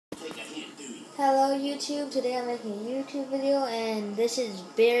Hello YouTube, today I'm making a YouTube video and this is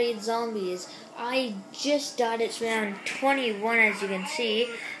Buried Zombies. I just died at round 21 as you can see.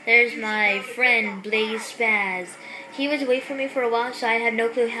 There's my friend Blaze Spaz. He was away from me for a while so I have no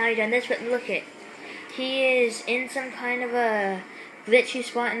clue how he done this, but look it. He is in some kind of a glitchy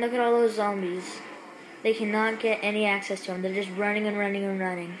spot and look at all those zombies. They cannot get any access to him, they're just running and running and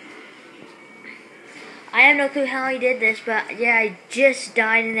running. I have no clue how he did this, but yeah, I just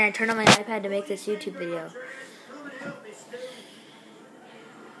died and I turned on my iPad to make this YouTube video.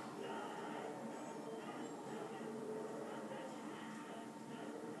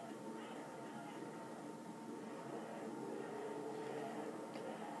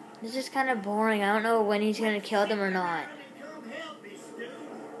 This is kind of boring. I don't know when he's going to kill them or not.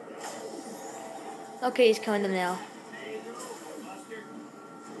 Okay, he's killing them now.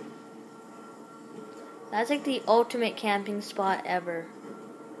 That's like the ultimate camping spot ever.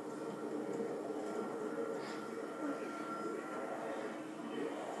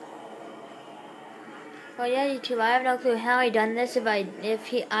 Well, yeah, YouTube, I have no clue how he done this. If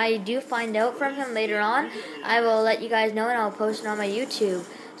I do find out from him later on, I will let you guys know and I'll post it on my YouTube.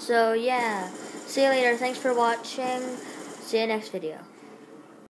 So, yeah. See you later. Thanks for watching. See you next video.